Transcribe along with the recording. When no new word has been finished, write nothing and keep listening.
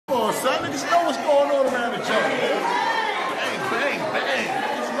son. Niggas know what's going on around the jungle. Bang, bang, bang.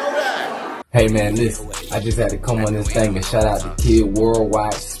 Niggas know that. Hey man, listen, I just had to come on this thing and shout out the Kid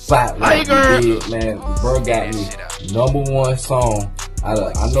Worldwide Spotlight. He did, man. Bro got me #1 song. I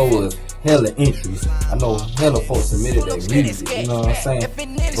know it was hella entries. I know hella folks submitted their music, you know what I'm saying?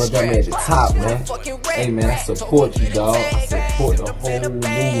 Bro got me at the top, man. Hey man, I support you, dog. I support the whole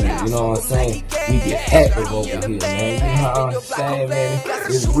movement, you know what I'm saying? We get active over here, man. You know what I'm saying, man?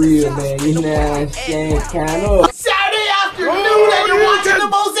 It's real, man. You know what I'm saying? Kind of. Saturday afternoon and you're watching the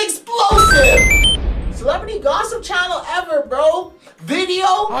most explosive celebrity gossip channel ever, bro.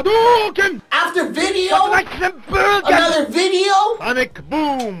 Video after video, another video.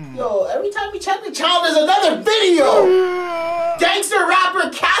 Boom. Yo, every time we check the channel, there's another video. Gangster rapper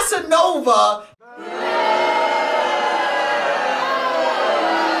Casnova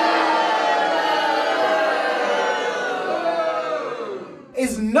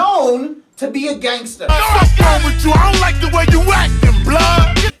is known to be a gangster. What's wrong with you? I don't like the way you acting,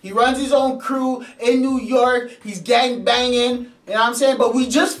 blood. He runs his own crew in New York. He's gang banging. You know what I'm saying? But we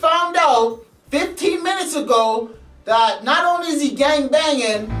just found out 15 minutes ago that not only is he gang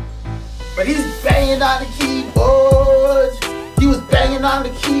banging, but he's banging on the keyboard. He was banging on the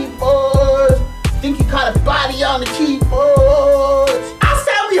keyboard. Think he caught a body on the keyboard. Last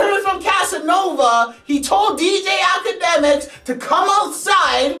time we heard from Casnova, he told DJ Academics to come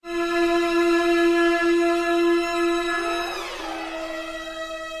outside.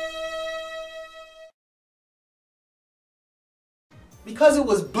 Because it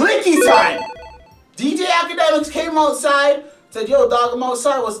was Blicky time. DJ Academics came outside, said, yo, dog, I'm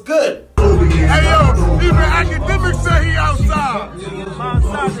outside, what's good? Hey, yo, even Academics say he outside.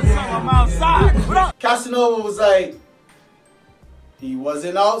 I'm outside. What up? Casnova was like, he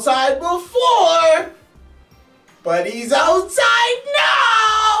wasn't outside before, but he's outside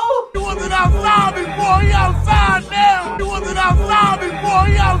now. He wasn't outside before, he outside now. He wasn't outside before,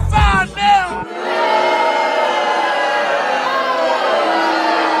 he outside now.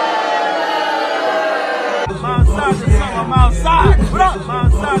 I'm outside. What up?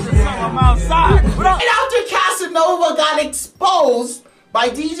 I'm outside. What up? And after Casnova got exposed by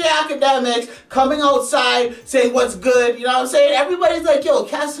DJ Academics coming outside saying what's good, you know what I'm saying? Everybody's like, yo,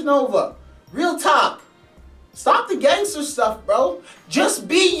 Casnova, real talk. Stop the gangster stuff, bro. Just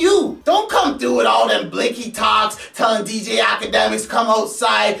be you. Don't come through with all them blicky talks telling DJ Academics come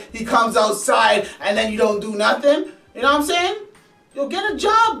outside. He comes outside and then you don't do nothing. You know what I'm saying? Yo, get a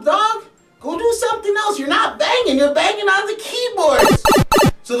job, dog. Go do something else. You're not banging. You're banging on the keyboards.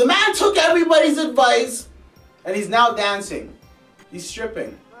 So the man took everybody's advice and he's now dancing. He's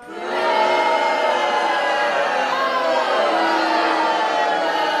stripping.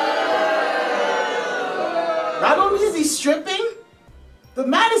 Not only is he stripping, the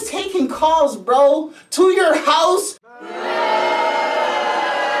man is taking calls, bro, to your house.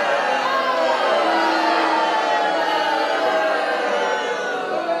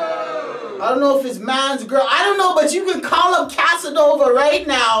 I don't know if it's man's girl. I don't know, but you can call up Casnova right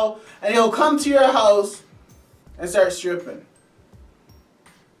now and he'll come to your house and start stripping.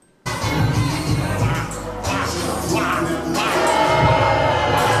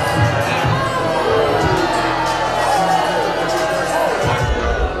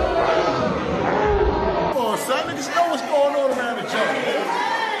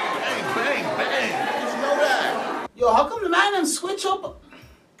 Yo, how come the man didn't switch up?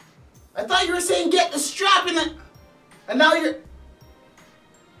 I thought you were saying get the strap in it, and now you're...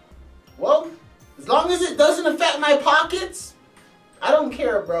 Well, as long as it doesn't affect my pockets, I don't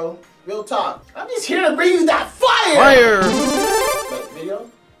care, bro. Real talk. I'm just here to bring you that fire! Like, video?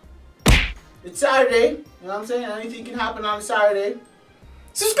 It's Saturday, you know what I'm saying? Anything can happen on a Saturday.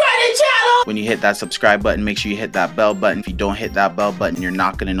 Subscribe to the channel! When you hit that subscribe button, make sure you hit that bell button. If you don't hit that bell button, you're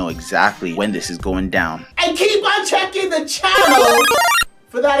not gonna know exactly when this is going down. And keep on checking the channel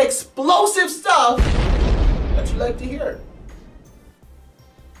for that explosive stuff that you like to hear.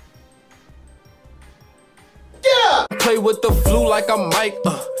 Yeah! Play with the flu like I'm Mike.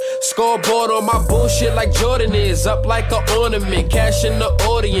 Scoreboard on my bullshit like Jordan is. Up like an ornament. Cash in the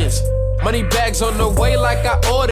audience. Money bags on the way like I ordered.